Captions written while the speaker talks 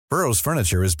Burrow's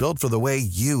furniture is built for the way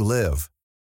you live.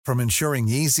 From ensuring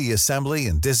easy assembly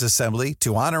and disassembly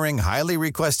to honoring highly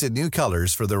requested new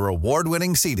colors for their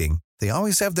award-winning seating, they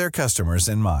always have their customers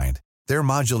in mind. Their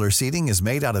modular seating is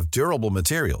made out of durable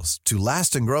materials to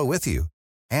last and grow with you.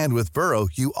 And with Burrow,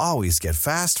 you always get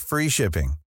fast, free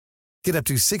shipping. Get up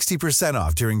to 60%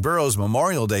 off during Burrow's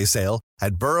Memorial Day sale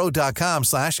at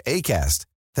burrow.com/ACAST.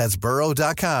 That's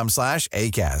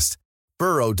burrow.com/ACAST.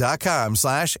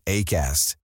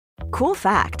 burrow.com/ACAST. Cool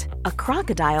fact, a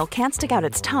crocodile can't stick out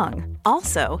its tongue.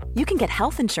 Also, you can get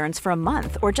health insurance for a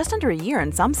month or just under a year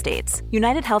in some states.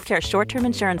 United Healthcare short-term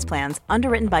insurance plans,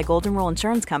 underwritten by Golden Rule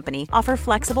Insurance Company, offer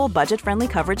flexible, budget-friendly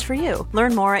coverage for you.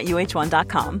 Learn more at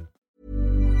uh1.com.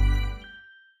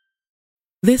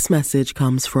 This message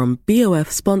comes from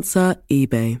BOF sponsor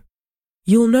eBay.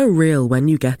 You'll know real when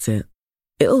you get it.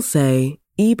 It'll say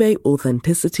eBay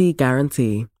Authenticity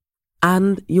Guarantee.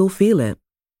 And you'll feel it.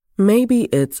 Maybe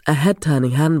it's a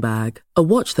head-turning handbag, a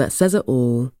watch that says it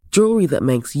all, jewelry that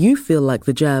makes you feel like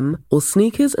the gem, or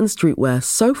sneakers and streetwear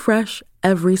so fresh,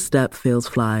 every step feels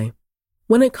fly.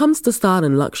 When it comes to style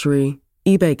and luxury,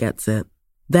 eBay gets it.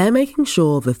 They're making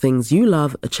sure the things you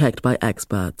love are checked by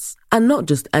experts. And not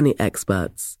just any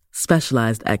experts,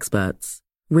 specialized experts.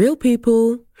 Real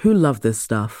people who love this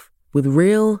stuff, with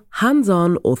real,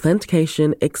 hands-on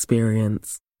authentication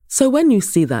experience. So when you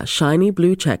see that shiny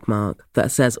blue checkmark that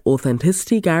says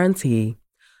Authenticity Guarantee,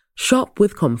 shop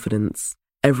with confidence.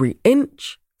 Every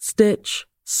inch, stitch,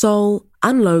 sole,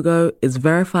 and logo is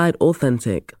verified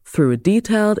authentic through a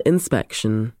detailed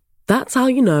inspection. That's how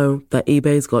you know that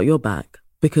eBay's got your back.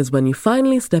 Because when you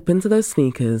finally step into those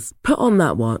sneakers, put on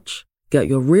that watch, get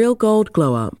your real gold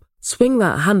glow up, swing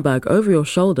that handbag over your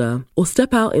shoulder, or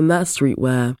step out in that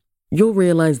streetwear, you'll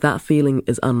realize that feeling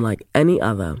is unlike any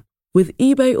other. With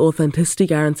eBay Authenticity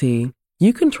Guarantee,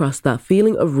 you can trust that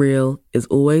feeling of real is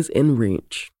always in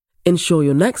reach. Ensure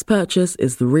your next purchase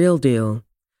is the real deal.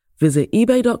 Visit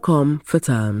ebay.com for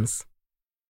terms.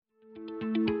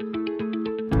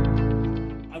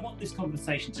 I want this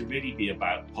conversation to really be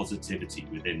about positivity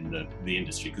within the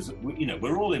industry, because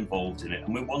we're all involved in it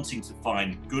and we're wanting to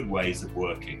find good ways of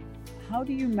working. How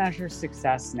do you measure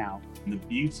success now? And the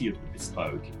beauty of the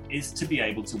bespoke is to be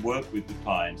able to work with the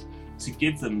client to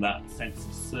give them that sense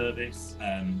of service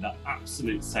and that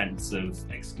absolute sense of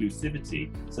exclusivity,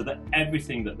 so that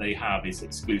everything that they have is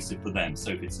exclusive for them.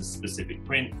 So if it's a specific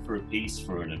print for a piece,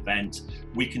 for an event,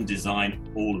 we can design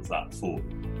all of that for them.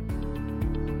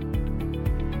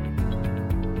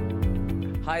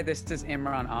 Hi, this is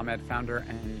Imran Ahmed, founder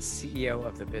and CEO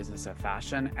of the Business of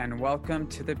Fashion, and welcome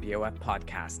to the BOF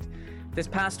podcast. This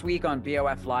past week on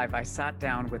BOF Live, I sat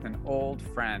down with an old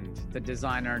friend, the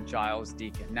designer Giles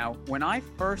Deacon. Now, when I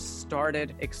first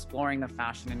started exploring the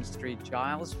fashion industry,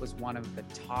 Giles was one of the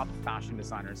top fashion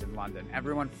designers in London.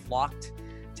 Everyone flocked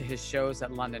to his shows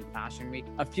at London Fashion Week.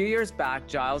 A few years back,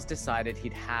 Giles decided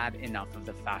he'd had enough of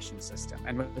the fashion system.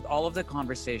 And with all of the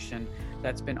conversation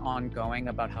that's been ongoing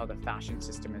about how the fashion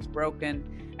system is broken,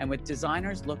 and with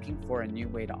designers looking for a new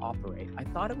way to operate, I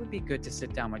thought it would be good to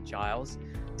sit down with Giles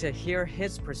to hear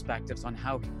his perspectives on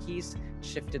how he's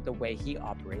shifted the way he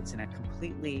operates in a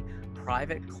completely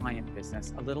private client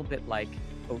business, a little bit like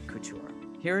haute couture.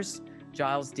 Here's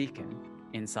Giles Deacon,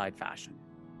 Inside Fashion.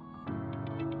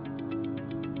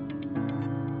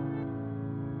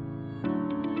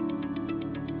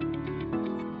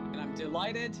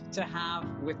 Delighted to have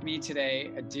with me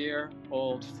today a dear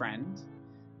old friend,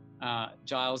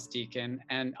 Giles Deacon.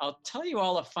 And I'll tell you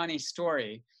all a funny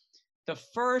story. The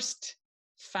first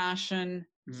fashion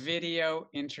video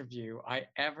interview I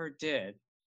ever did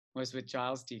was with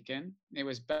Giles Deacon. It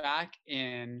was back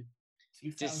in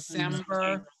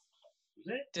December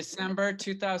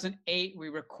 2008. We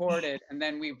recorded, and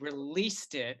then we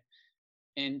released it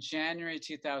in January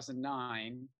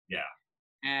 2009. Yeah.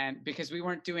 And because we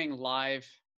weren't doing live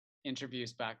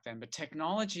interviews back then, but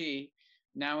technology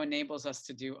now enables us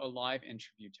to do a live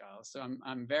interview, Giles. So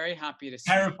I'm very happy to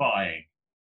see. Terrifying.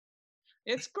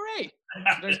 It's great.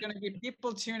 There's going to be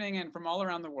people tuning in from all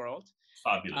around the world.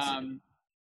 Fabulous.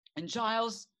 And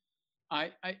Giles,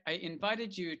 I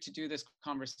invited you to do this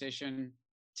conversation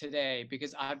today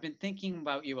because I've been thinking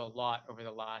about you a lot over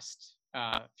the last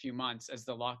few months as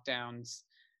the lockdowns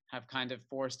have kind of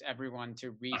forced everyone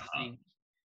to rethink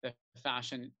the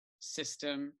fashion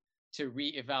system, to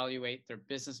reevaluate their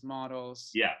business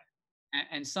models. Yeah.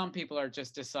 And some people are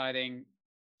just deciding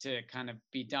to kind of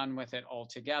be done with it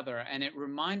altogether. And it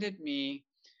reminded me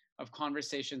of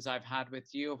conversations I've had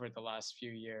with you over the last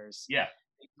few years. Yeah.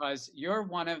 Because you're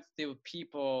one of the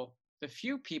people, the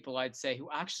few people I'd say, who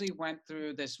actually went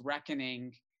through this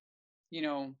reckoning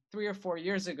 3 or 4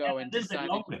 years ago and a little bit decided.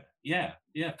 longer. Yeah,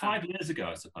 5 years ago,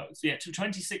 I suppose. Yeah, to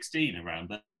 2016,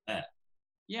 around there.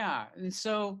 Yeah, and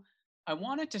so I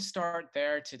wanted to start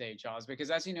there today, Giles,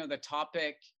 because as you know, the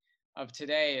topic of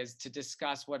today is to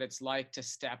discuss what it's like to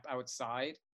step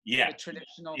outside the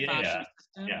traditional fashion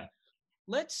system. Yeah.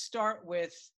 Let's start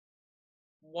with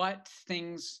what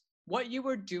you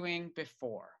were doing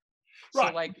before. Right.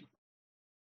 So like,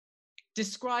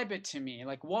 describe it to me.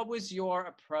 Like, what was your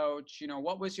approach?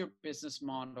 What was your business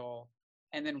model?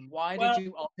 And then why did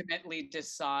you ultimately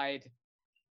decide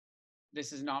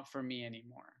this is not for me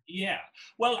anymore? Yeah,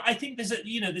 well, I think there's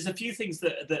a few things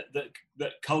that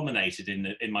culminated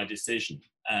in my decision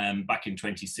back in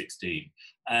 2016.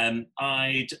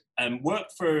 I'd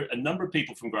worked for a number of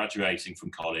people from graduating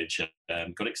from college,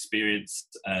 got experience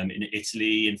in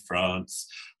Italy, in France,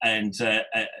 and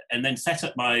then set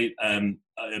up my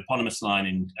eponymous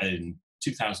line in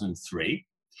 2003.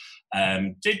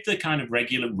 Did the kind of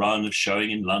regular run of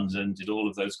showing in London, did all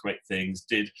of those great things,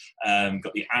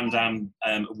 got the Andam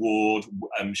award,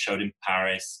 showed in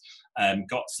Paris,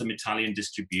 got some Italian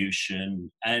distribution,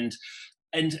 and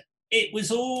it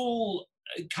was all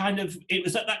it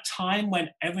was at that time when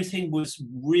everything was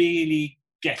really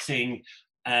getting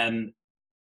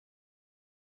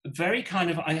very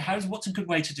kind of, what's a good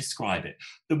way to describe it?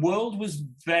 The world was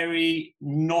very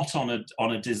not on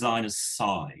a designer's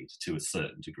side to a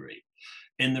certain degree,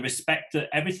 in the respect that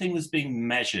everything was being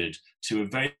measured to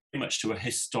very much to a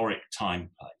historic template.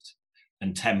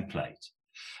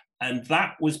 And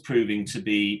that was proving to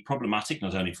be problematic,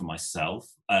 not only for myself,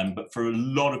 but for a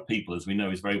lot of people, as we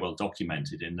know, is very well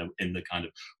documented in the kind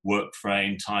of work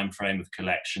frame, time frame of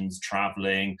collections,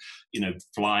 traveling,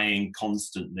 flying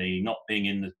constantly, not being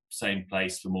in the same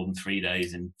place for more than 3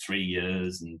 days in 3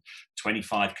 years, and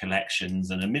 25 collections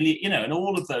and a million, and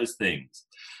all of those things.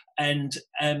 And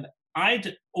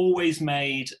I'd always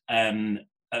made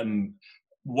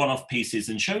one-off pieces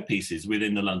and showpieces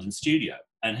within the London studio,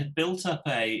 and had built up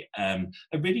a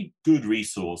really good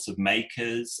resource of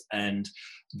makers and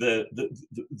for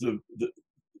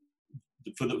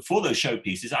those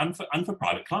showpieces and for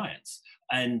private clients.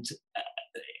 And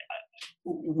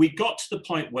we got to the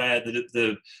point where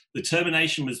the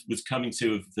termination was coming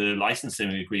to of the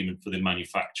licensing agreement for the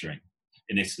manufacturing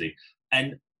in Italy,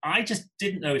 and I just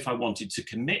didn't know if I wanted to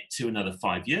commit to another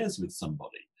 5 years with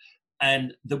somebody.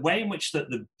 And the way in which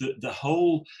the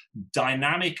whole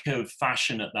dynamic of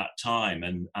fashion at that time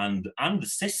and the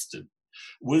system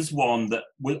was one that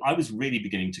I was really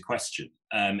beginning to question.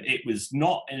 It was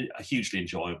not hugely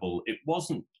enjoyable. It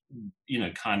wasn't,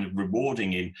 kind of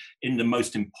rewarding in the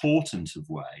most important of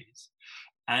ways.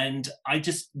 And I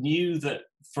just knew that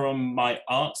from my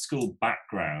art school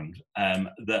background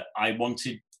that I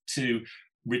wanted to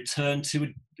return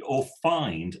to or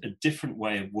find a different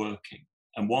way of working,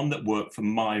 and one that worked for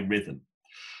my rhythm.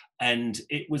 And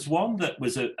it was one that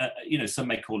was some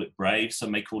may call it brave,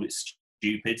 some may call it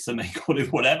stupid, some may call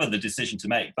it whatever the decision to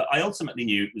make, but I ultimately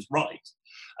knew it was right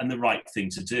and the right thing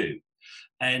to do.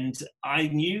 And I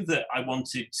knew that I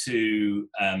wanted to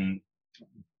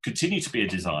continue to be a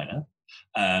designer.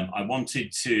 I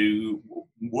wanted to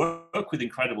work with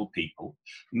incredible people,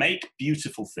 make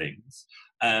beautiful things.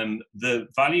 The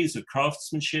values of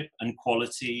craftsmanship and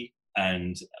quality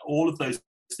and all of those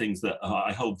things that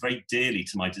I hold very dearly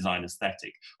to my design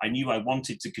aesthetic, I knew I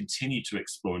wanted to continue to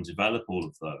explore and develop all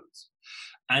of those.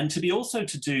 And to be also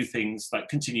to do things like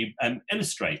continue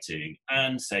illustrating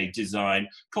and, say, design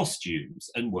costumes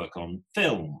and work on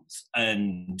films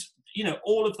and,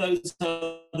 all of those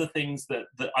other things that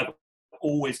I've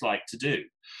always liked to do.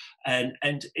 And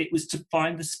it was to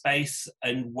find the space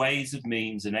and ways of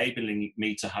means enabling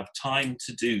me to have time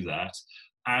to do that,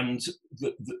 and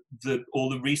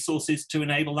all the resources to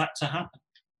enable that to happen,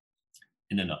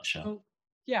 in a nutshell.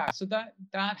 So that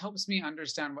helps me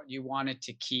understand what you wanted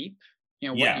to keep,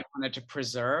 what you wanted to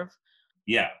preserve.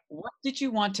 Yeah. What did you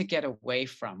want to get away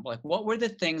from? Like, what were the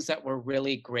things that were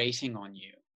really grating on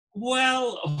you?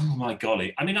 Well, oh my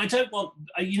golly. I mean, I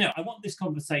want this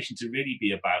conversation to really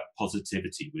be about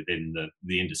positivity within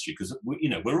the industry, because,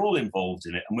 we're all involved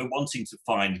in it and we're wanting to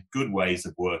find good ways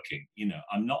of working.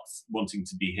 I'm not wanting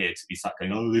to be here to be sat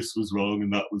going, oh, this was wrong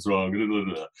and that was wrong. Blah, blah,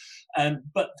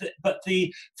 blah. But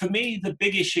for me, the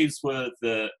big issues were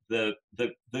the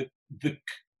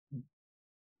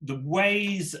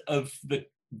ways of the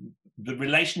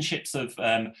relationships of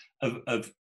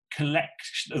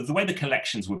collection, the way the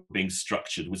collections were being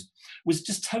structured was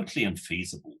just totally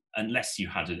unfeasible unless you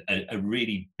had a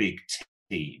really big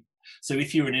team. So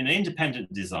if you're an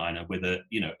independent designer with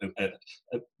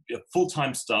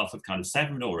full-time staff of kind of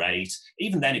 7 or 8.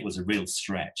 Even then, it was a real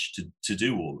stretch to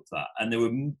do all of that. And there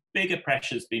were bigger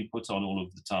pressures being put on all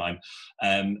of the time.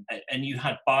 And you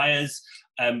had buyers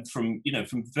from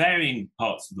varying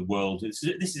parts of the world. This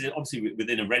is obviously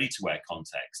within a ready-to-wear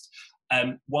context.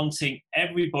 Wanting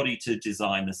everybody to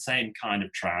design the same kind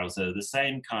of trouser, the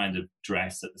same kind of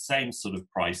dress at the same sort of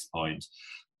price point.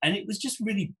 And it was just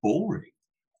really boring.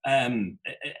 And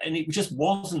it just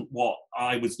wasn't what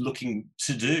I was looking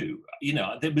to do.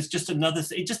 There was just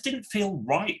it just didn't feel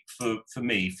right for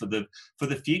me for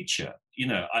the future.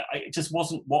 It just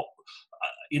wasn't what,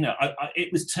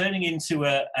 it was turning into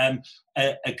a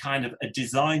kind of a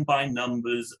design by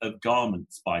numbers of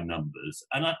garments by numbers.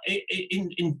 And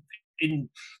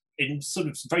in sort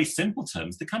of very simple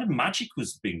terms, the kind of magic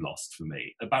was being lost for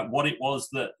me about what it was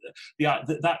that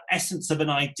essence of an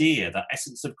idea, that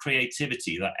essence of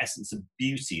creativity, that essence of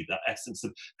beauty, that essence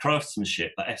of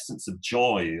craftsmanship, that essence of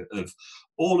joy, of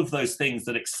all of those things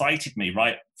that excited me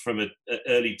right from an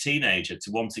early teenager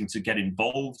to wanting to get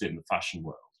involved in the fashion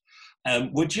world.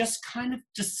 Were just kind of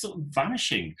just sort of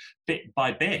vanishing bit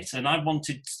by bit, and I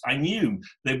knew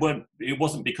they weren't. It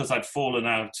wasn't because I'd fallen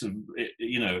out of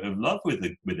of love with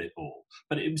it all,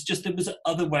 but it was just there was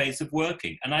other ways of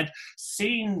working, and I'd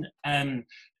seen kind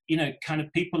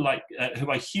of people like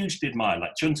who I hugely admire,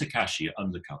 like Jun Takashi at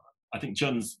Undercover. I think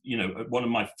Jun's one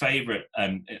of my favourite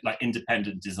like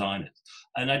independent designers,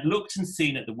 and I'd looked and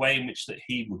seen at the way in which that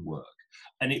he would work.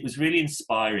 And it was really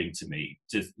inspiring to me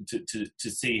to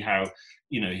see how,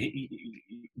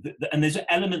 and there's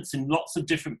elements in lots of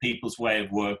different people's way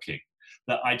of working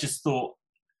that I just thought,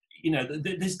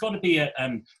 there's got to be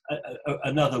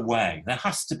another way. There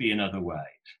has to be another way.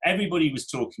 Everybody was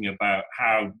talking about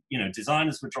how,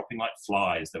 designers were dropping like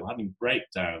flies. They were having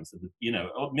breakdowns, a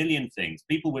million things.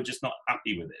 People were just not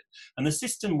happy with it. And the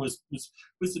system was as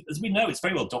we know, it's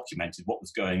very well documented what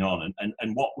was going on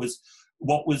and what was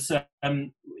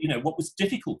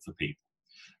difficult for people.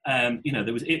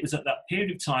 It was at that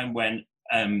period of time when,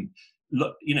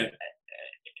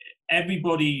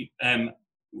 everybody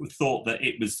thought that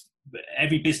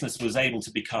every business was able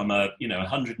to become a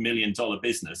 $100 million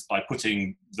business by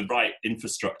putting the right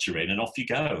infrastructure in, and off you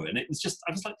go. And I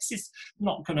was like, this is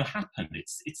not going to happen.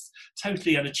 It's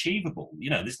totally unachievable.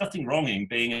 There's nothing wrong in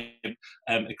being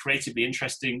a creatively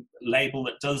interesting label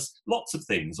that does lots of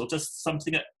things or does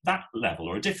something at that level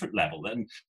or a different level. And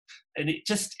it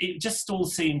just all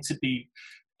seemed to be,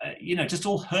 just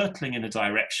all hurtling in a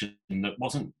direction that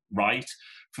wasn't right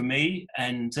for me.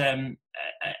 And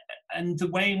the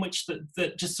way in which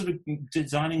that just sort of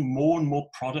designing more and more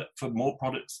product for more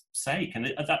product's sake. And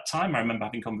at that time, I remember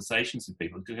having conversations with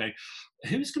people going,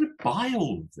 who's going to buy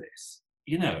all of this?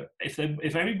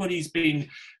 If everybody's been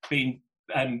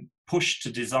pushed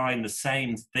to design the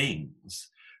same things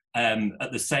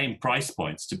at the same price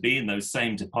points to be in those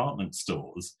same department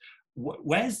stores,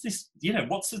 where's this,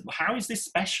 how is this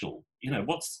special?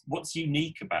 What's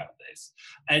unique about this?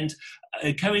 And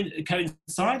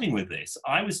coinciding with this,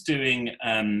 I was doing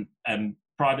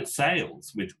private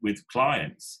sales with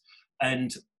clients,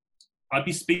 and I'd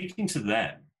be speaking to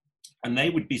them, and they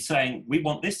would be saying, we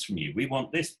want this from you. We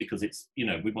want this because it's,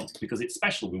 we want it because it's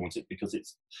special. We want it because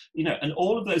it's, and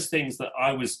all of those things that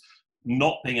I was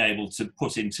not being able to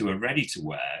put into a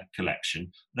ready-to-wear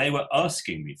collection, they were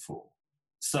asking me for.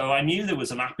 So I knew there was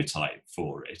an appetite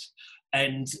for it.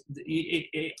 And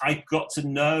I got to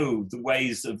know the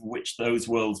ways of which those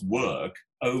worlds work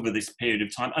over this period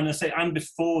of time. And I say, and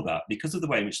before that, because of the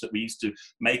way in which that we used to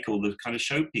make all the kind of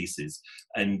showpieces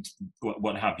and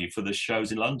what have you for the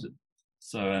shows in London.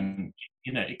 So,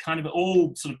 it kind of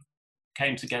all sort of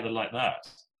came together like that.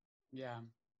 Yeah.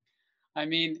 I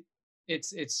mean,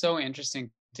 it's so interesting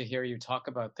to hear you talk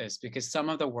about this, because some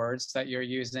of the words that you're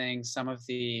using, some of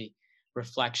the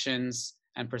reflections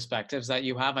and perspectives that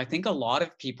you have, I think a lot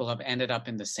of people have ended up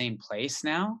in the same place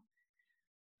now,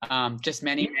 just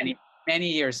many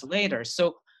years later.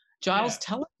 So Giles,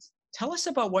 tell us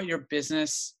about what your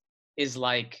business is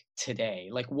like today.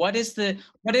 Like, what is the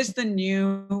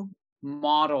new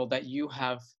model that you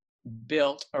have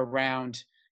built around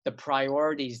the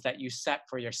priorities that you set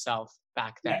for yourself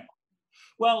back then? Yeah.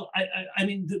 Well, I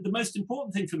mean, the most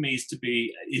important thing for me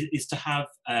is to have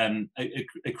a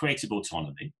creative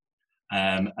autonomy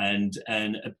and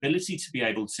an ability to be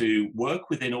able to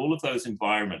work within all of those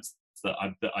environments that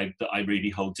I really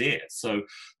hold dear. So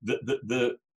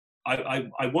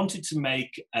I wanted to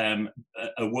make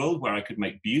a world where I could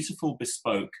make beautiful,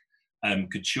 bespoke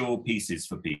couture pieces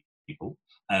for people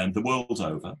the world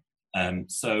over.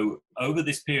 So over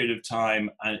this period of time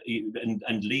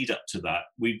and lead up to that,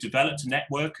 we've developed a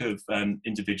network of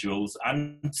individuals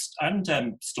and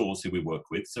stores who we work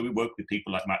with. So we work with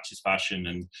people like Matches Fashion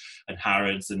and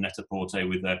Harrods and Net-a-Porter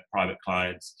with their private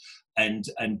clients and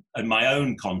my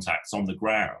own contacts on the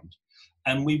ground.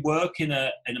 And we work in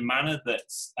a manner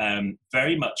that's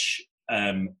very much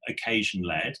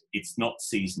occasion-led. It's not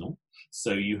seasonal.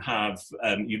 So you have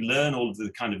you learn all of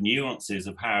the kind of nuances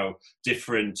of how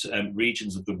different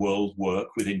regions of the world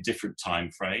work within different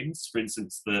time frames. For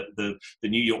instance, the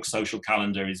New York social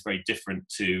calendar is very different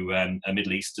to a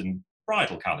Middle Eastern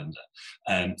bridal calendar.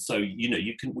 So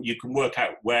you can work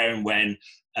out where and when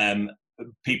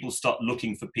people start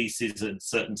looking for pieces at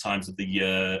certain times of the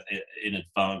year in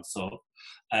advance of.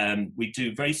 We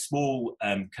do very small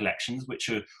collections, which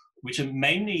are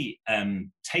mainly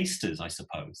tasters, I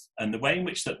suppose. And the way in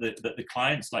which that the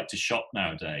clients like to shop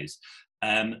nowadays,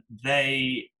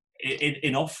 they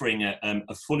in offering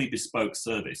a fully bespoke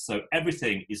service. So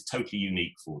everything is totally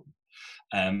unique for them.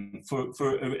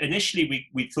 For initially,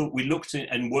 we thought we looked at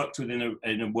and worked within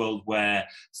in a world where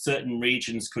certain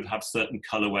regions could have certain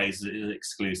colorways as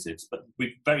exclusives, but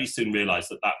we very soon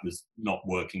realized that was not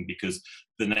working because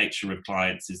the nature of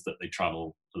clients is that they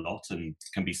travel a lot and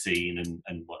can be seen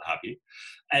and what have you.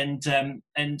 And the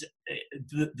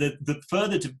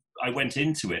further I went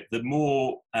into it, the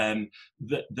more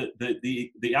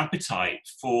the appetite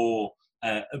for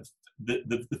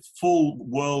the full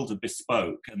world of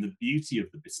bespoke and the beauty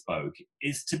of the bespoke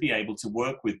is to be able to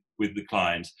work with the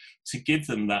client to give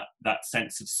them that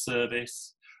sense of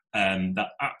service, that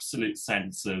absolute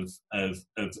sense of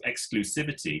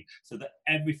exclusivity, so that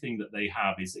everything that they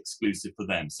have is exclusive for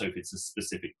them. So if it's a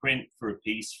specific print for a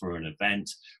piece, for an event,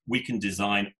 we can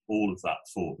design all of that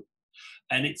for them.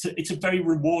 And it's a very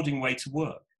rewarding way to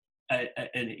work.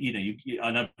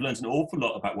 And I've learned an awful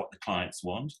lot about what the clients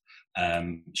want,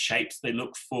 shapes they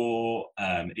look for,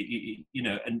 and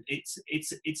it's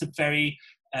a very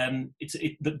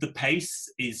the pace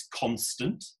is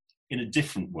constant in a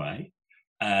different way.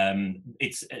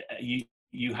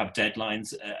 You have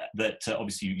deadlines that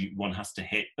obviously one has to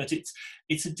hit, but it's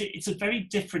a very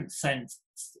different sense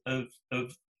of.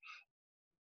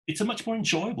 It's a much more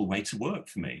enjoyable way to work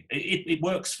for me. It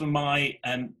works for my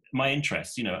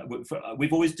interests.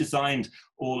 We've always designed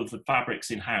all of the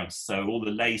fabrics in house, so all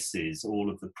the laces, all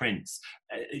of the prints,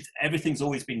 everything's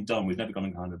always been done. We've never gone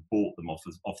and kind of bought them off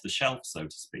the shelf, so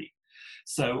to speak.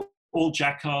 So all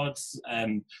jacquards,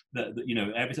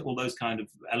 everything, all those kind of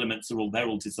elements they're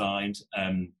all designed,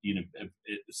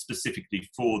 specifically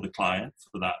for the client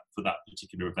for that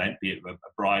particular event, be it a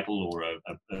bridal or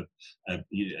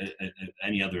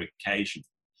any other occasion.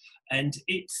 And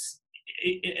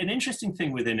an interesting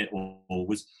thing within it all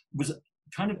was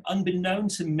kind of unbeknown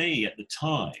to me at the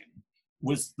time,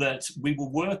 was that we were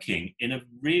working in a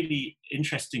really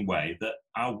interesting way that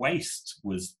our waste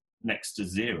was next to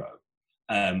zero.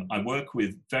 I work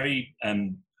with very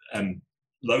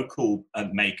local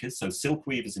makers, so silk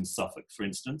weavers in Suffolk, for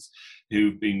instance,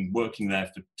 who've been working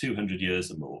there for 200 years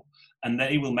or more, and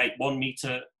they will make 1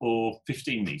 meter or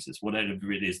 15 meters,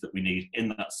 whatever it is that we need in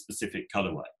that specific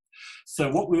colorway.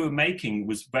 So what we were making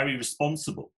was very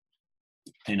responsible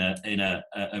in a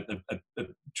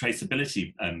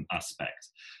traceability aspect,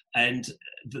 and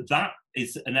that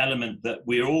is an element that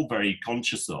we're all very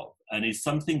conscious of, and is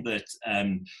something that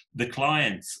the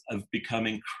clients have become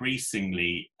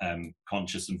increasingly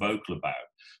conscious and vocal about.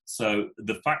 So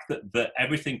the fact that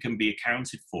everything can be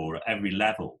accounted for at every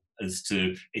level as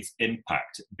to its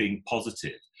impact being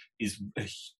positive is a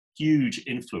huge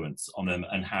influence on them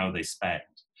and how they spend.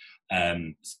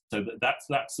 So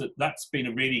that's been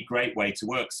a really great way to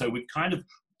work. So we've kind of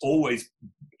always,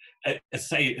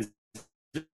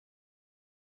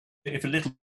 if a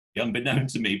little unbeknown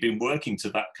to me, been working to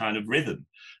that kind of rhythm,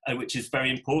 which is very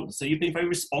important. So you've been very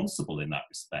responsible in that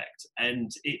respect, and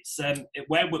it's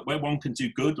where one can do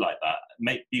good like that,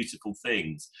 make beautiful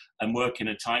things, and work in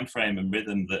a time frame and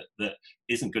rhythm that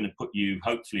isn't going to put you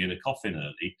hopefully in a coffin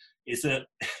early, is a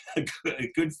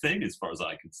good thing as far as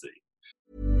I can see.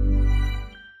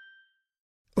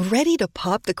 Ready to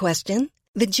pop the question?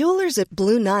 The jewelers at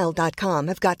BlueNile.com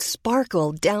have got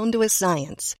sparkle down to a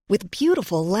science with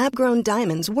beautiful lab-grown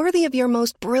diamonds worthy of your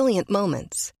most brilliant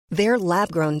moments. Their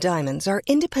lab-grown diamonds are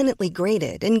independently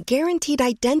graded and guaranteed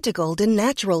identical to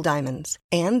natural diamonds,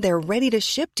 and they're ready to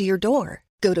ship to your door.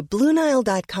 Go to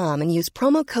BlueNile.com and use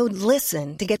promo code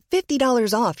LISTEN to get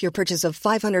 $50 off your purchase of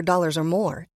 $500 or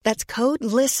more. That's code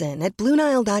LISTEN at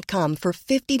BlueNile.com for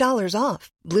 $50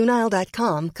 off.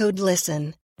 BlueNile.com, code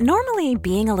LISTEN. Normally,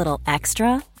 being a little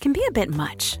extra can be a bit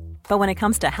much, But when it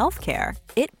comes to healthcare,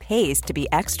 it pays to be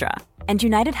extra. And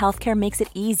United Healthcare makes it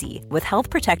easy with Health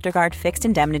Protector Guard fixed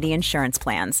indemnity insurance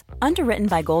plans. Underwritten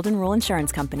by Golden Rule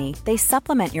Insurance Company, they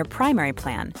supplement your primary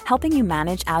plan, helping you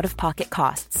manage out-of-pocket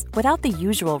costs without the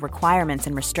usual requirements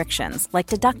and restrictions like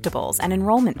deductibles and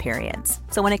enrollment periods.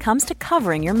 So when it comes to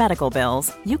covering your medical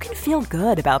bills, you can feel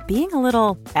good about being a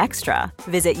little extra.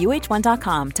 Visit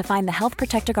uh1.com to find the Health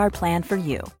Protector Guard plan for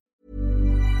you.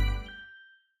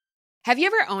 Have you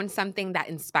ever owned something that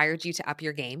inspired you to up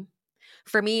your game?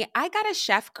 For me, I got a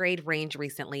chef-grade range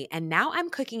recently, and now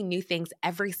I'm cooking new things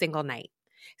every single night.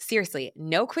 Seriously,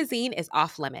 no cuisine is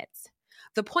off limits.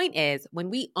 The point is,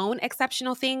 when we own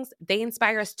exceptional things, they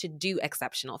inspire us to do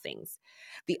exceptional things.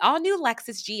 The all-new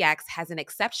Lexus GX has an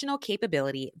exceptional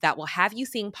capability that will have you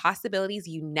seeing possibilities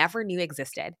you never knew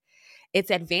existed. Its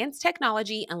advanced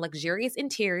technology and luxurious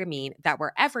interior mean that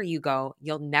wherever you go,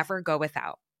 you'll never go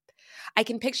without. I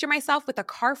can picture myself with a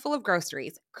car full of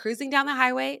groceries, cruising down the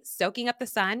highway, soaking up the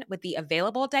sun with the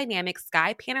available dynamic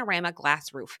sky panorama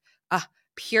glass roof.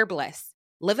 Pure bliss.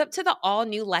 Live up to the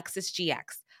all-new Lexus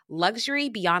GX. Luxury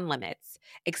beyond limits.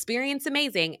 Experience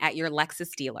amazing at your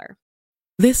Lexus dealer.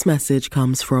 This message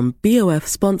comes from BOF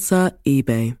sponsor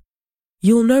eBay.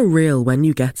 You'll know real when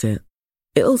you get it.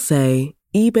 It'll say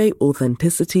eBay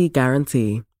Authenticity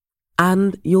Guarantee.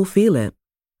 And you'll feel it.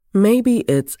 Maybe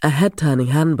it's a head-turning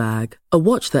handbag, a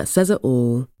watch that says it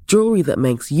all, jewelry that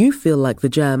makes you feel like the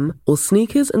gem, or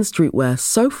sneakers and streetwear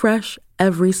so fresh,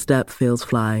 every step feels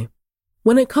fly.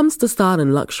 When it comes to style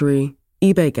and luxury,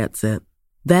 eBay gets it.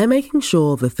 They're making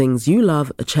sure the things you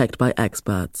love are checked by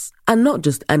experts. And not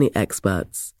just any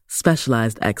experts,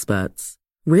 specialized experts.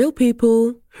 Real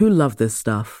people who love this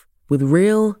stuff, with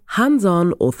real,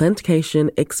 hands-on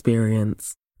authentication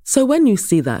experience. So when you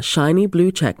see that shiny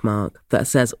blue checkmark that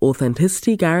says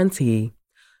Authenticity Guarantee,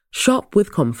 shop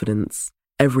with confidence.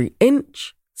 Every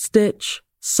inch, stitch,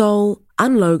 sole,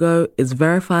 and logo is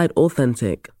verified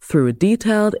authentic through a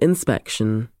detailed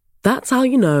inspection. That's how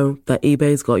you know that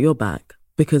eBay's got your back.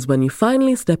 Because when you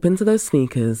finally step into those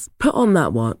sneakers, put on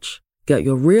that watch, get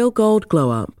your real gold glow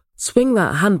up, swing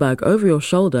that handbag over your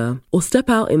shoulder, or step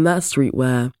out in that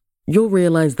streetwear, you'll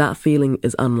realize that feeling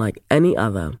is unlike any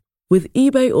other. With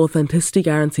eBay Authenticity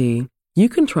Guarantee, you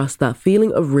can trust that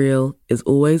feeling of real is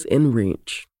always in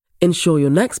reach. Ensure your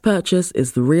next purchase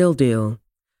is the real deal.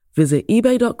 Visit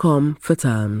ebay.com for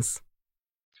terms.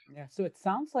 Yeah, so it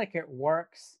sounds like it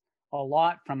works a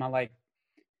lot from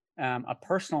a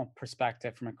personal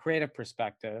perspective, from a creative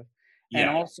perspective, and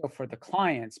also for the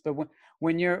clients. But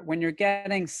when you're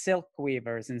getting silk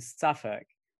weavers in Suffolk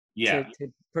to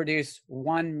produce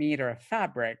 1 meter of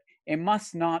fabric, it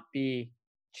must not be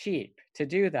cheap to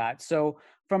do that. So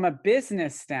from a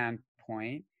business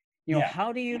standpoint,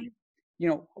 how do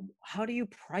you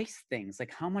price things?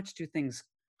 Like how much do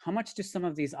some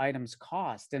of these items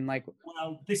cost? And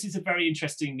well, this is a very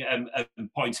interesting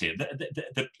point here.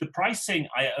 The pricing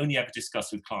I only ever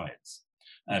discuss with clients,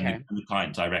 and the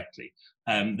client directly.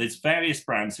 There's various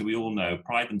brands who we all know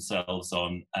pride themselves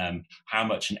on how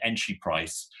much an entry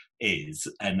price is,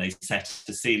 and they set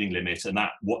a ceiling limit, and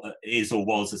that what is or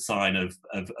was a sign of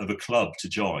a club to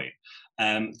join.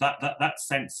 That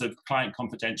sense of client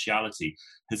confidentiality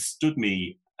has stood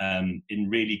me in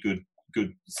really good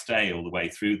stay all the way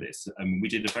through this. We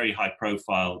did a very high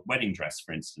profile wedding dress,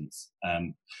 for instance,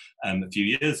 a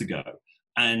few years ago,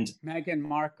 and Meghan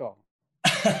Markle.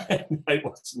 No, it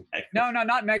wasn't Meghan. No,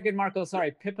 not Meghan Markle.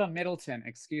 Sorry, Pippa Middleton.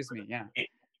 Excuse me. Yeah.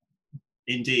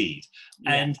 Indeed.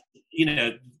 Yeah. And,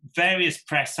 various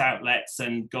press outlets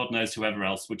and God knows whoever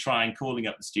else were calling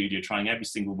up the studio, trying every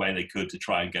single way they could to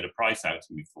try and get a price out of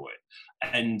me for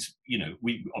it. And,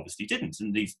 we obviously didn't.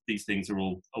 And these things are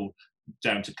all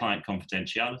down to client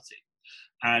confidentiality.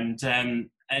 And the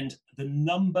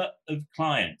number of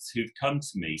clients who've come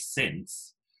to me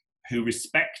since who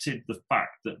respected the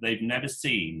fact that they've never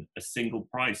seen a single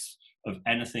price of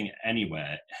anything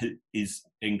anywhere is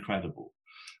incredible.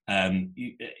 And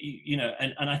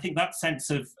I think that sense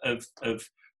of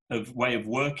way of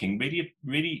working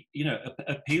really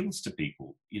appeals to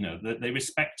people. That they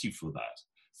respect you for that.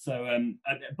 So,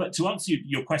 but to answer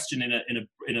your question in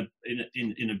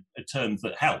a term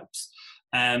that helps,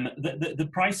 the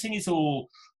pricing is all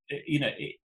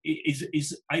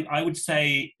I would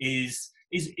say is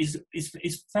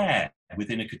fair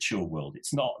within a couture world.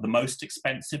 It's not the most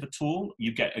expensive at all.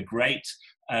 You get a great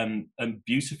and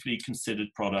beautifully considered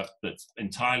product that's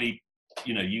entirely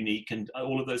unique, and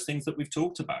all of those things that we've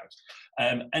talked about.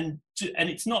 And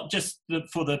it's not just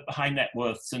for the high net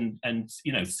worths and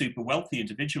super wealthy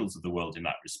individuals of the world in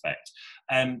that respect.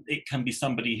 It can be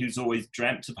somebody who's always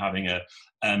dreamt of having a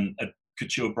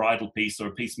couture bridal piece or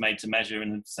a piece made to measure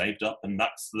and saved up, and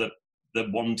that's the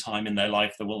one time in their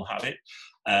life they will have it.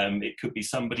 It could be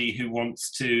somebody who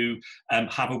wants to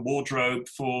have a wardrobe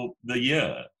for the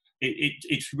year.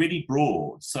 It's really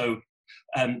broad. So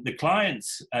the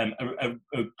clients are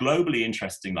globally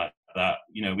interesting like that.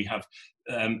 We have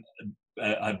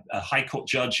a high court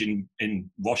judge in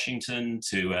Washington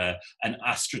to an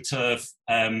AstroTurf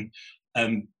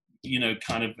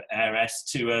kind of heiress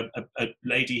to a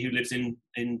lady who lives in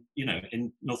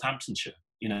Northamptonshire.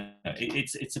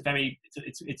 It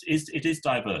is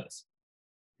diverse.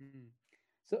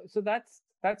 So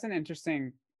that's an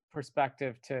interesting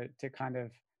perspective to kind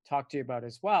of talk to you about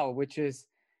as well, which is,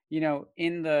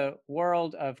 in the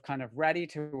world of kind of ready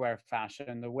to wear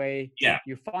fashion, the way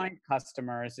you find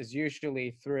customers is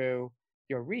usually through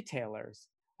your retailers.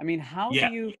 I mean, how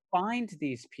do you find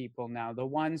these people now, the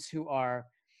ones who are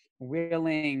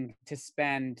willing to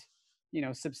spend,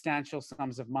 substantial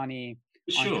sums of money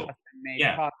on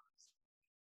custom-made products?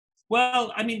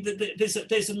 Well, I mean,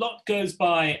 there's a lot goes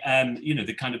by,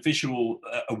 the kind of visual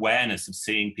awareness of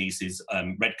seeing pieces.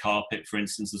 Red carpet, for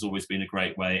instance, has always been a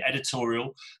great way.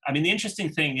 Editorial. I mean, the interesting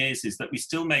thing is that we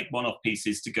still make one-off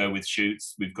pieces to go with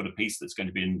shoots. We've got a piece that's going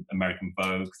to be in American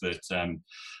Vogue that,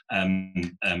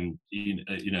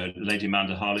 Lady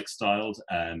Amanda Harlick styled.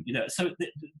 So the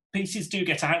pieces do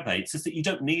get out there. It's just that you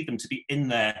don't need them to be in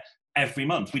there every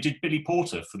month. We did Billy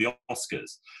Porter for the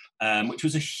Oscars, which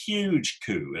was a huge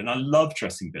coup, and I love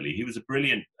dressing Billy. He was a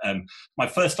brilliant, my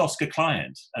first Oscar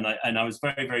client, and I was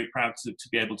very, very proud to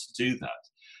be able to do that,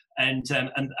 and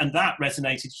that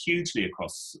resonated hugely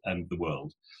across the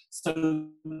world. So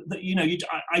that,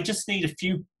 I just need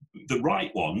the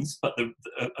right ones, but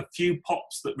a few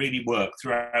pops that really work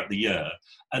throughout the year,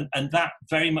 and that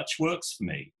very much works for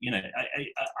me.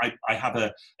 I have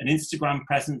an Instagram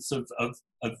presence of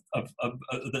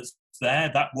that's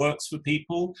there that works for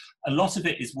people. A lot of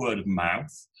it is word of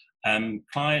mouth.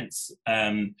 Clients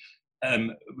are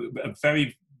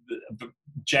very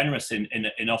generous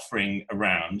in offering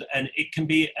around, and it can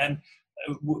be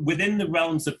within the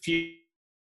realms of future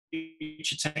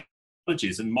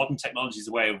technologies and modern technologies,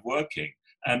 a way of working.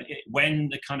 When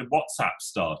the kind of WhatsApp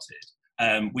started,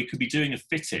 we could be doing a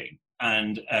fitting,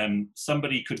 and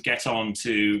somebody could get on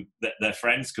to their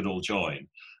friends could all join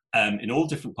in all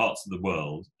different parts of the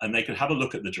world, and they could have a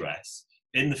look at the dress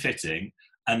in the fitting,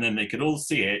 and then they could all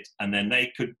see it, and then they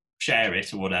could share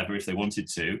it or whatever if they wanted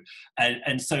to,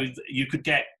 and so you could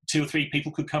get 2 or 3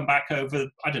 people could come back over,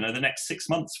 I don't know, the next 6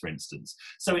 months, for instance.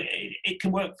 So it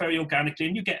can work very organically,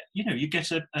 and you get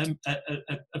a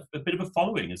bit of a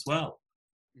following as well.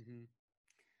 Mm-hmm.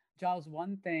 Giles,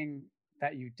 one thing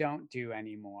that you don't do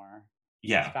anymore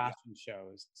is fashion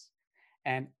shows,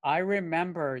 and I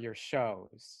remember your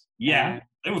shows. Yeah,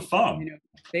 they were fun.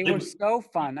 They were so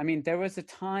fun. I mean, there was a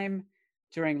time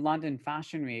during London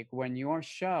Fashion Week when your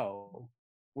show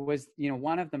was,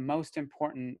 one of the most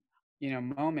important,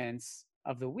 moments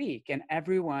of the week. And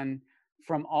everyone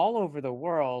from all over the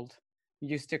world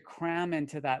used to cram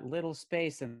into that little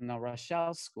space in the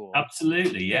Rochelle School.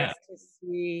 Absolutely, yeah. To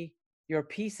see your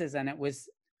pieces. And it was,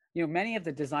 many of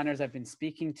the designers I've been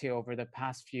speaking to over the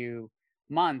past few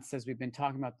months, as we've been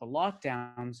talking about the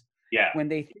lockdowns, when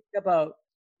they think about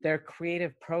their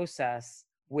creative process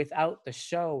without the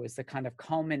show is the kind of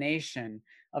culmination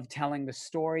of telling the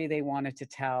story they wanted to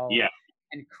tell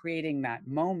and creating that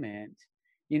moment.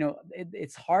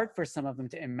 It's hard for some of them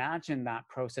to imagine that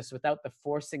process without the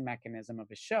forcing mechanism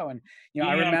of a show. And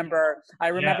I remember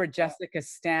Jessica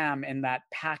Stam in that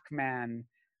Pac-Man.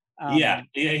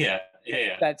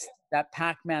 That's that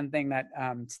Pac-Man thing that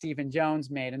Stephen Jones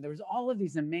made, and there was all of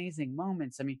these amazing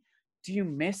moments. I mean, do you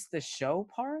miss the show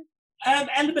part?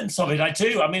 Elements of it, I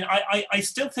do. I mean, I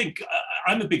still think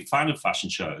I'm a big fan of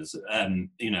fashion shows. I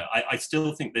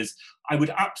still think I would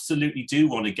absolutely do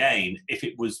one again if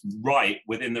it was right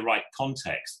within the right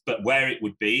context. But where it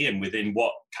would be and within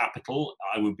what capital,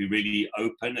 I would be really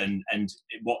open and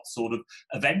what sort of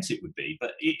event it would be.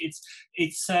 But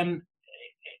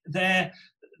they're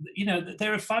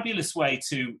a fabulous way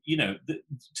to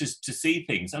to see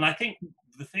things, and I think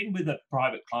the thing with a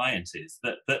private client is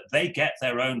that they get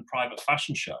their own private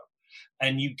fashion show,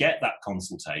 and you get that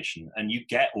consultation and you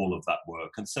get all of that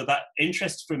work. And so that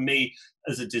interest from me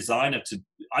as a designer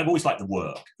I've always liked the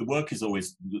work. The work is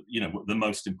always, the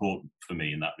most important for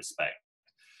me in that respect.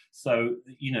 So,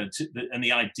 and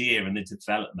the idea and the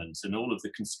development and all of the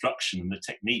construction and the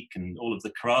technique and all of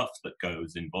the craft that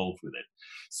goes involved with it.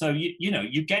 So,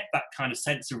 you get that kind of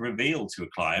sense of reveal to a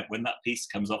client when that piece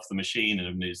comes off the machine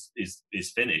and is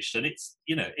finished. And it's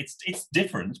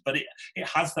different, but it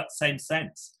has that same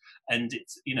sense. And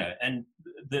it's, and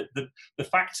the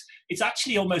fact, it's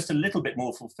actually almost a little bit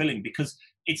more fulfilling because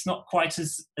it's not quite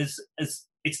as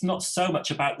it's not so much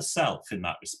about the self in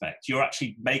that respect. You're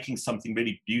actually making something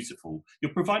really beautiful.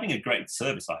 You're providing a great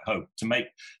service, I hope, to make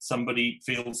somebody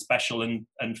feel special and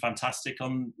fantastic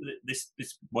on this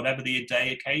whatever the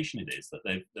day occasion it is that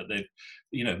they've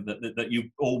that you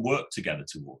all work together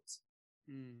towards.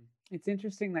 It's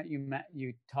interesting that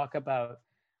you talk about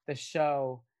the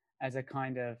show as a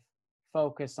kind of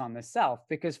focus on the self,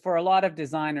 because for a lot of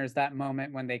designers, that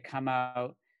moment when they come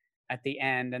out at the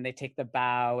end and they take the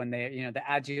bow and they,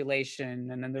 the adulation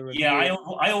and then the review. Yeah,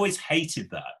 I always hated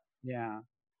that. Yeah.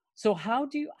 So how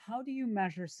do you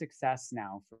measure success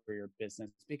now for your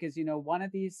business? Because one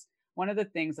of the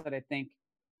things that I think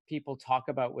people talk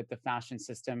about with the fashion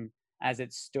system as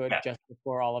it stood just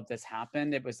before all of this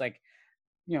happened, it was like,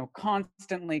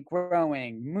 constantly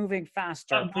growing, moving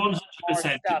faster, 100%.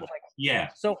 stuff. Yeah.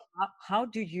 So how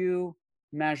do you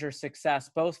measure success,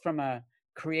 both from a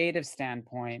creative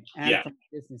standpoint and from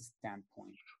a business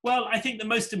standpoint? Well, I think the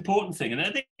most important thing, and I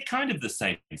think kind of the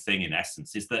same thing in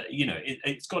essence, is that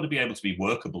it's got to be able to be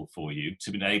workable for you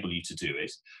to enable you to do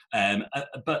it.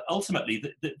 But ultimately,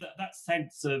 that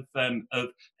sense of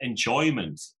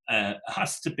enjoyment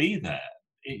has to be there.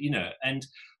 And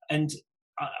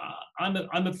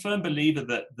I'm a firm believer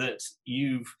that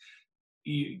you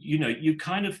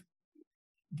kind of,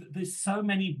 there's so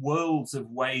many worlds of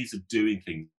ways of doing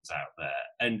things out there,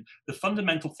 and the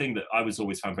fundamental thing that I was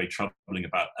always found very troubling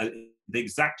about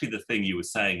exactly the thing you were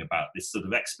saying about this sort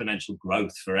of exponential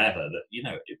growth forever, that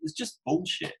it was just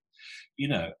bullshit,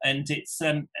 and it's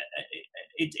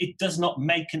it does not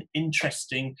make an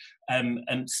interesting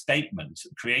statement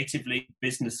creatively,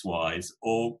 business wise,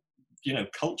 or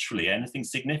culturally anything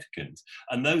significant.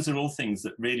 And those are all things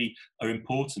that really are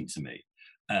important to me.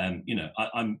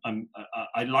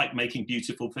 I like making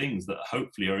beautiful things that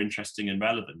hopefully are interesting and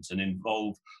relevant and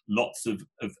involve lots of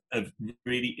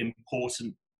really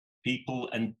important people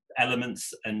and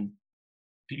elements and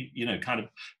kind of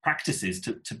practices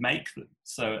to make them.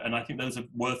 So, and I think those are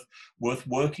worth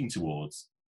working towards.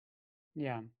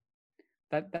 Yeah,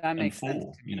 that makes sense.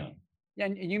 Yeah,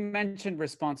 and you mentioned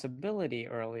responsibility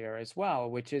earlier as well,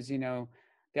 which is the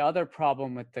other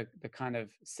problem with the kind of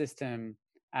system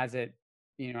as it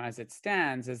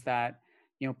stands is that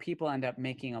people end up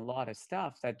making a lot of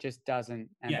stuff that just doesn't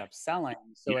end up selling,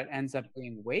 so it ends up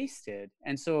being wasted.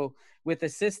 And so with the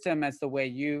system as the way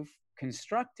you've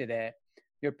constructed it,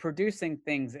 you're producing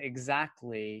things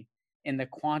exactly in the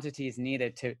quantities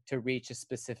needed to reach a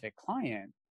specific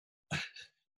client.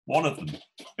 One of them.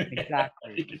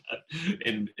 Exactly.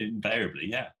 Invariably,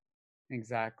 yeah.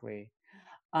 Exactly.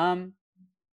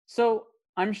 So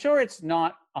I'm sure it's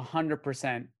not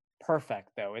 100% perfect,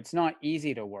 though. It's not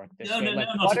easy to work this way.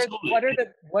 Not at all.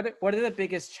 What are the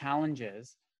biggest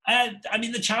challenges?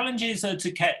 The challenges are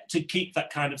to keep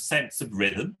that kind of sense of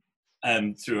rhythm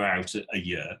throughout a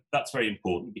year. That's very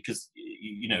important because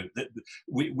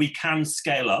we can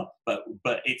scale up,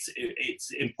 but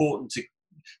it's important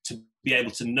to be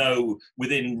able to know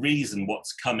within reason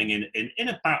what's coming in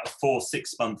about a 4-6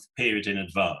 month period in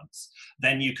advance.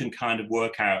 Then you can kind of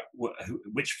work out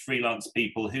which freelance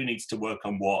people, who needs to work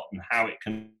on what, and how it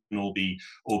can all be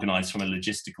organized from a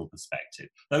logistical perspective.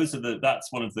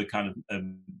 That's one of the kind of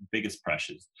biggest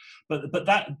pressures. But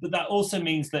that also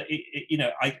means that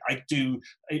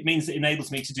it means it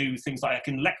enables me to do things like I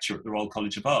can lecture at the Royal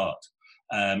College of Art.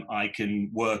 I can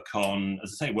work on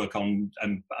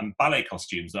ballet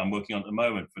costumes that I'm working on at the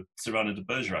moment for Cyrano de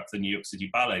Bergerac, the New York City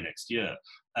Ballet next year.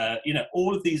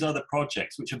 All of these other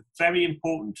projects, which are very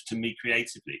important to me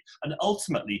creatively, and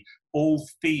ultimately all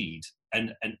feed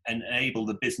and enable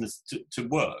the business to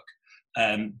work.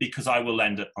 Because I will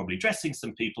end up probably dressing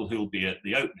some people who will be at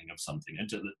the opening of something,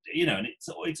 and and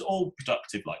it's all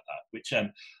productive like that, which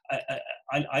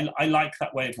I like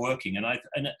that way of working,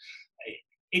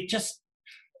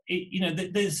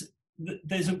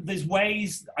 there's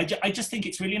ways. I just think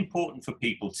it's really important for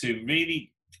people to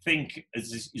really think,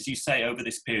 as you say, over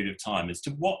this period of time, as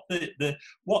to what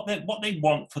they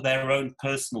want for their own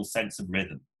personal sense of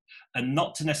rhythm, and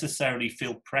not to necessarily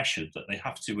feel pressured that they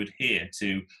have to adhere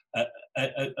to,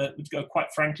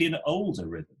 quite frankly, an older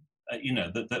rhythm.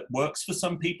 That works for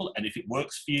some people, and if it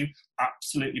works for you,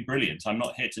 absolutely brilliant. I'm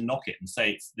not here to knock it and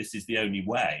say this is the only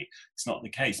way. It's not the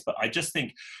case. But I just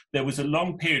think there was a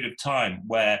long period of time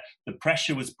where the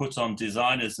pressure was put on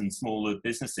designers and smaller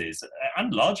businesses,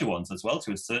 and larger ones as well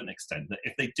to a certain extent, that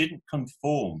if they didn't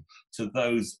conform to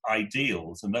those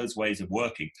ideals and those ways of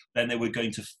working, then they were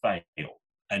going to fail.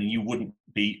 and you wouldn't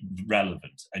be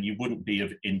relevant and you wouldn't be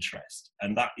of interest.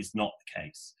 And that is not the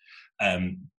case.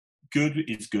 Good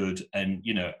is good, and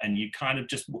and you kind of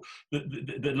just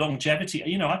the longevity.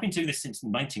 I've been doing this since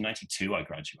 1992. I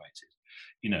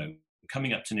graduated.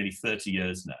 Coming up to nearly 30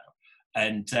 years now,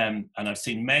 and I've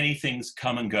seen many things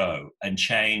come and go and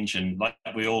change, and like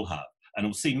we all have. And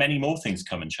we'll see many more things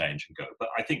come and change and go. But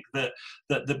I think that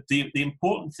the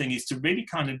important thing is to really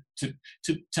kind of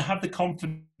to have the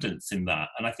confidence in that.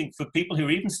 And I think for people who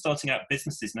are even starting out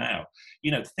businesses now,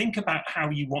 think about how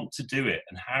you want to do it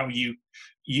and how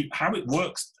how it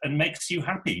works and makes you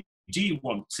happy. Do you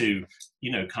want to,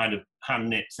 kind of hand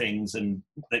knit things and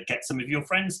get some of your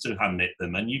friends to hand knit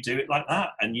them, and you do it like that?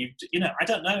 And I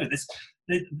don't know. And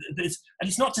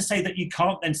it's not to say that you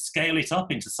can't then scale it up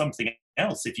into something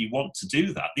else if you want to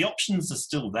do that. The options are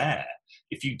still there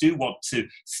if you do want to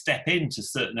step into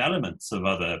certain elements of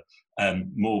other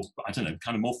more, I don't know,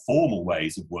 kind of more formal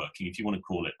ways of working, if you want to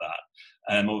call it that.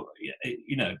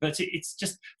 But it's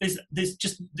just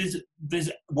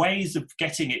there's ways of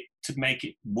getting it to make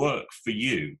it work for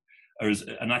you.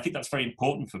 And I think that's very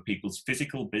important for people's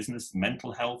physical, business,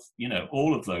 mental health,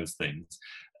 all of those things,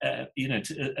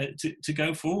 to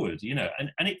go forward,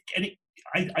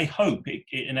 I hope it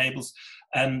enables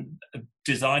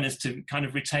designers to kind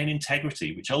of retain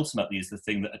integrity, which ultimately is the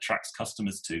thing that attracts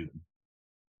customers to them.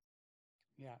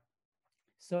 Yeah.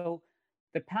 So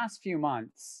the past few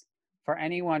months, for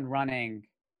anyone running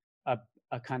a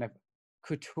kind of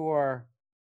couture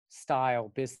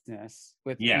style business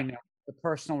with, the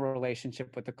personal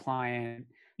relationship with the client,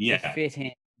 the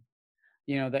fitting,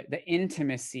 the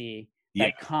intimacy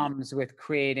that comes with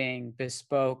creating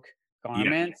bespoke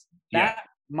garments, that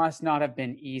must not have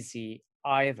been easy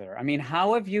either. I mean,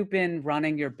 how have you been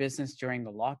running your business during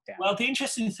the lockdown? Well, the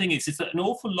interesting thing is that an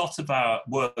awful lot of our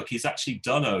work is actually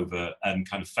done over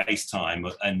kind of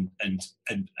FaceTime and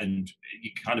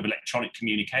kind of electronic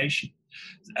communication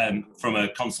from a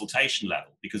consultation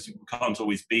level, because you can't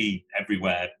always be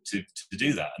everywhere to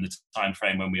do that, and the time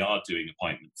frame when we are doing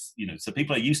appointments. So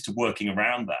people are used to working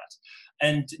around that,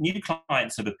 and new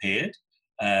clients have appeared.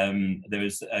 There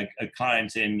was a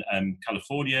client in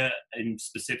California in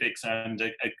specifics, and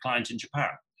a client in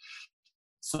Japan.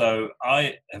 So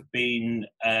I have been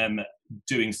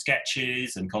doing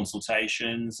sketches and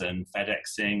consultations and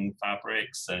FedExing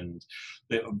fabrics, and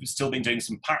still been doing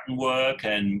some pattern work.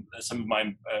 And some of my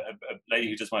a lady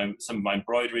who does some of my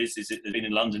embroideries has been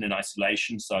in London in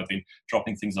isolation, so I've been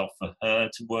dropping things off for her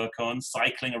to work on,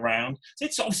 cycling around. So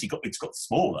it's obviously got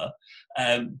smaller,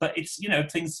 but it's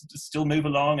things still move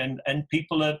along, and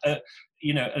people are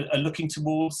looking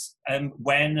towards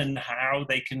when and how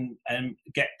they can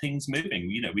get things moving.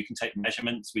 We can take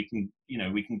measurements. We can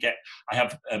get. I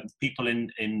have people in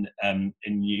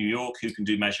New York who can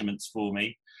do measurements for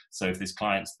me. So if there's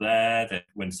clients there, that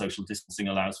when social distancing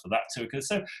allows for that to occur.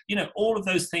 So all of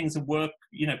those things work.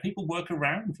 People work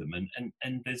around them,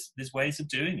 and there's ways of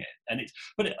doing it. And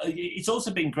it's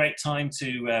also been great time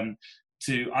to.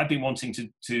 I've been wanting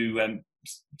to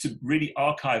really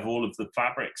archive all of the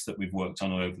fabrics that we've worked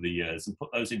on over the years and put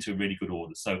those into a really good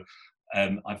order. So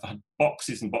I've had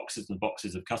boxes and boxes and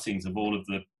boxes of cuttings of all of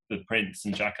the prints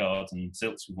and jacquards and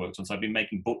silks we've worked on. So I've been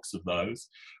making books of those,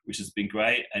 which has been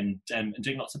great, and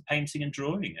doing lots of painting and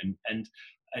drawing, and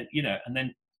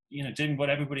then doing what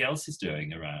everybody else is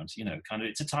doing around. Kind of,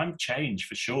 it's a time of change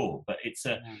for sure, but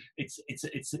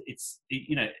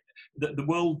the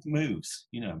world moves.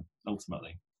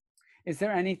 Ultimately. Is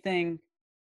there anything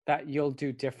that you'll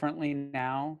do differently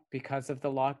now because of the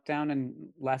lockdown, and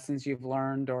lessons you've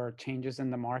learned or changes in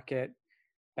the market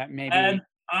that maybe?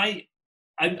 I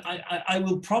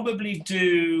will probably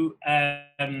do. I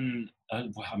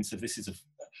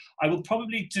will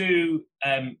probably do.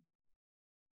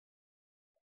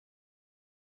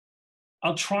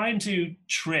 I'll try and do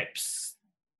trips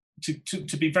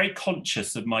to be very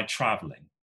conscious of my traveling.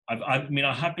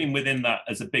 I have been within that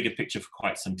as a bigger picture for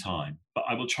quite some time, but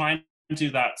I will try and do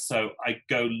that so I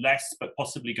go less, but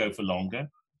possibly go for longer,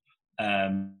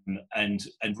 and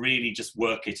really just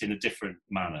work it in a different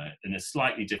manner, in a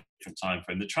slightly different time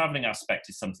frame. The traveling aspect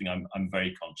is something I'm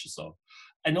very conscious of,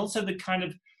 and also the kind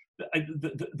of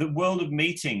the world of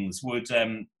meetings would.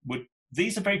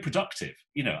 These are very productive,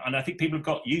 and I think people have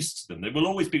got used to them. There will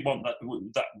always be one that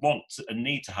want and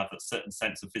need to have a certain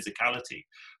sense of physicality,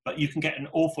 but you can get an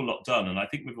awful lot done. And I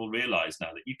think we've all realised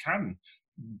now that you can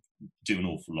do an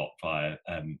awful lot via,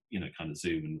 kind of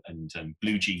Zoom and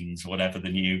Blue Jeans, whatever the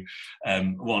new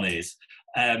one is.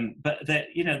 But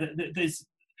there's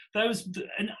those,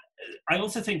 and I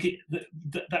also think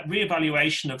that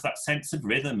reevaluation of that sense of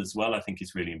rhythm as well, I think,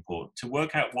 is really important, to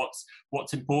work out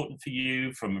what's important for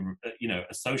you from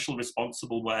a social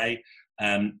responsible way.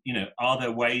 Are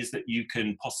there ways that you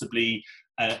can possibly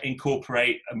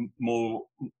incorporate a more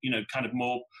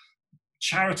more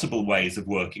charitable ways of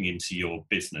working into your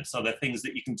business? Are there things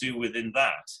that you can do within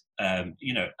that?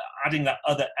 Adding that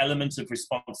other element of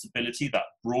responsibility, that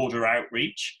broader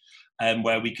outreach,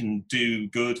 where we can do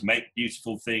good, make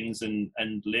beautiful things, and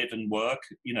live and work.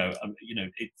 I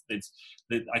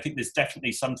think there's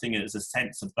definitely something as a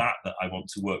sense of that I want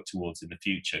to work towards in the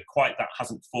future. Quite that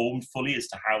hasn't formed fully as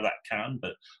to how that can,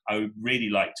 but I would really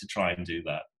like to try and do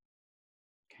that.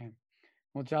 Okay.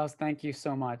 Well, Giles, thank you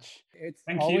so much. It's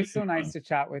Thank always you. so nice to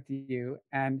chat with you.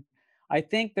 And I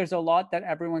think there's a lot that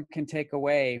everyone can take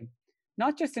away,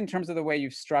 not just in terms of the way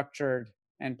you've structured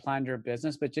and planned your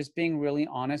business, but just being really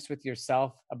honest with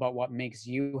yourself about what makes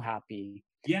you happy.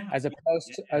 Yeah. As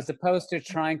opposed to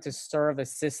trying to serve a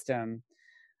system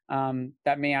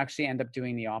that may actually end up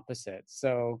doing the opposite.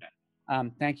 So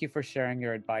thank you for sharing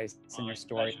your advice and your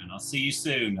story. Pleasure. And I'll see you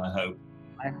soon, I hope.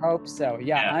 I hope so.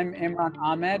 Yeah, I'm Imran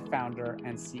Ahmed, founder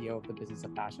and CEO of the Business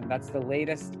of Fashion. That's the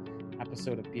latest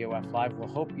episode of BOF Live. We'll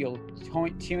hope you'll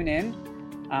tune in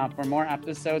for more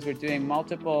episodes. We're doing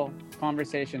multiple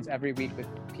conversations every week with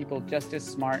people just as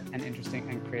smart and interesting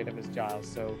and creative as Giles.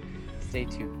 So stay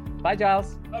tuned. Bye,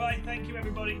 Giles. Bye-bye. Thank you,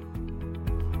 everybody.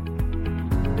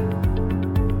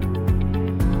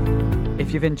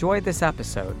 If you've enjoyed this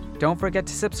episode, don't forget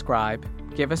to subscribe,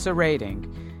 give us a rating,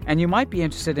 and you might be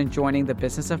interested in joining the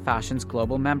Business of Fashion's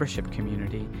global membership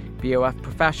community, BOF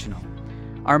Professional.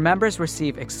 Our members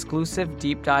receive exclusive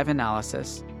deep dive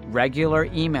analysis, regular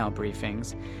email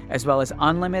briefings, as well as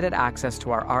unlimited access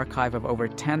to our archive of over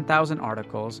 10,000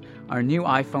 articles, our new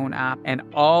iPhone app, and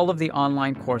all of the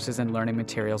online courses and learning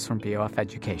materials from BOF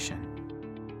Education.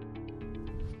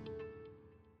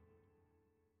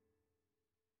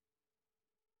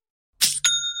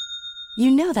 You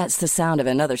know that's the sound of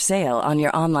another sale on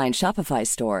your online Shopify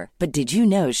store. But did you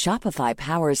know Shopify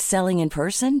powers selling in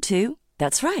person, too?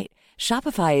 That's right.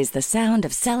 Shopify is the sound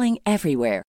of selling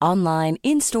everywhere. Online,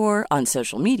 in-store, on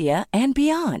social media, and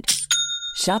beyond.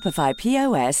 Shopify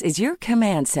POS is your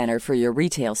command center for your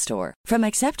retail store. From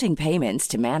accepting payments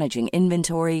to managing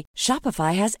inventory,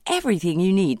 Shopify has everything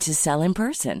you need to sell in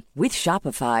person. With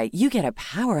Shopify, you get a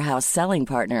powerhouse selling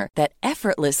partner that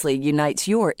effortlessly unites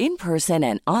your in-person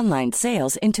and online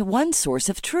sales into one source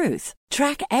of truth.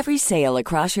 Track every sale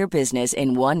across your business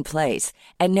in one place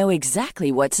and know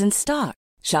exactly what's in stock.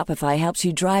 Shopify helps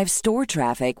you drive store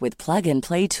traffic with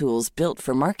plug-and-play tools built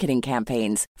for marketing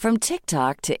campaigns, from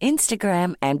TikTok to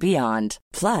Instagram and beyond.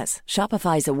 Plus,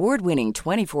 Shopify's award-winning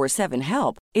 24/7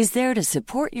 help is there to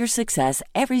support your success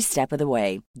every step of the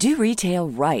way. Do retail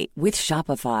right with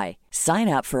Shopify. Sign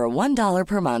up for a $1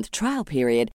 per month trial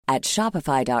period at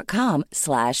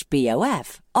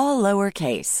shopify.com/BOF, all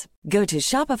lowercase. Go to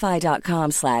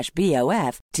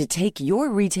shopify.com/BOF to take your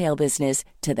retail business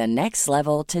to the next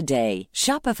level today.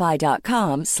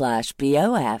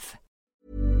 Shopify.com/BOF.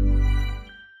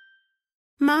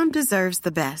 Mom deserves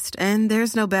the best, and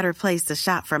there's no better place to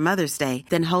shop for Mother's Day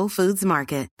than Whole Foods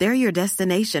Market. They're your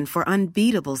destination for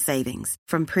unbeatable savings,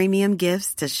 from premium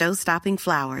gifts to show-stopping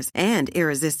flowers and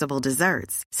irresistible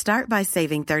desserts. Start by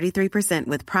saving 33%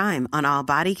 with Prime on all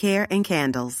body care and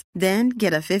candles. Then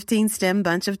get a 15-stem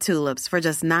bunch of tulips for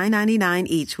just $9.99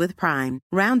 each with Prime.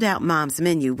 Round out Mom's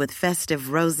menu with festive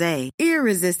rosé,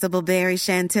 irresistible berry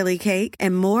chantilly cake,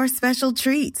 and more special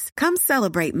treats. Come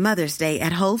celebrate Mother's Day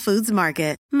at Whole Foods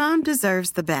Market. Mom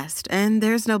deserves the best, and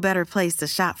there's no better place to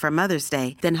shop for Mother's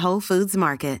Day than Whole Foods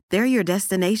Market. They're your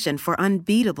destination for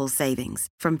unbeatable savings,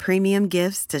 from premium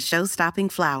gifts to show-stopping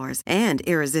flowers and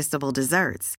irresistible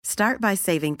desserts. Start by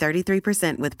saving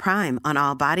 33% with Prime on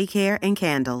all body care and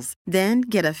candles. Then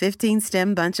get a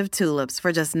 15-stem bunch of tulips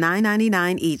for just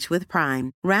 $9.99 each with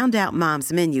Prime. Round out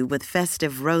Mom's menu with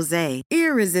festive rosé,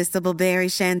 irresistible berry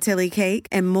chantilly cake,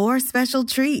 and more special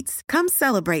treats. Come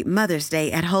celebrate Mother's Day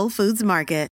at Whole Foods Market.